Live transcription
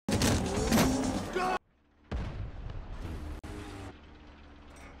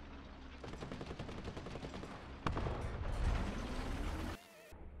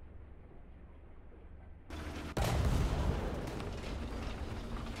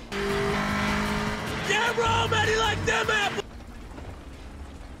Damn wrong, man, he like them apples!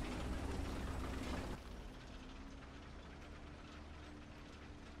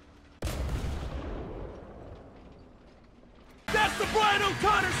 That's the Brian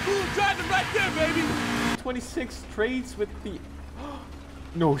O'Connor school driving right there, baby! 26 trades with the...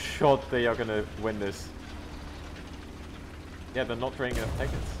 No shot they are gonna win this. Yeah, they're not draining enough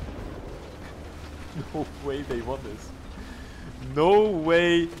packets. No way they won this. No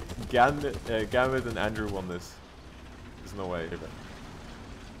way Gambit and Andrew won this. There's no way.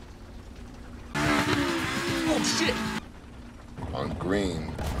 Oh shit! On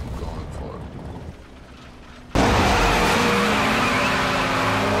green, I'm going for it.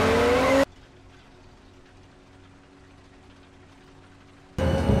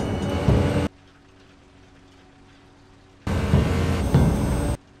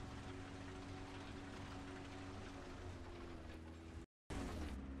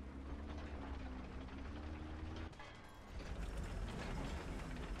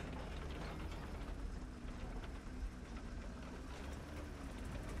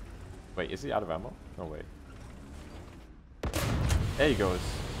 Wait, is he out of ammo? No way. There he goes.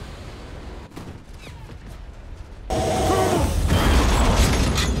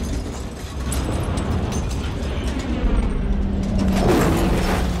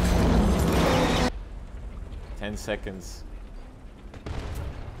 Ten seconds.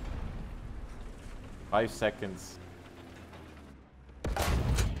 5 seconds.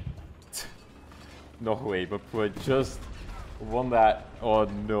 No way, but poor just won that. Oh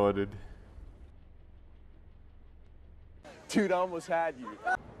no, dude. Dude, I almost had you.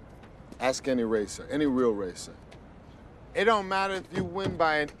 Ask any racer, any real racer. It don't matter if you win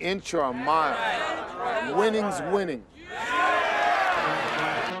by an inch or a mile. Winning's winning.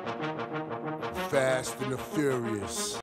 Fast and the Furious.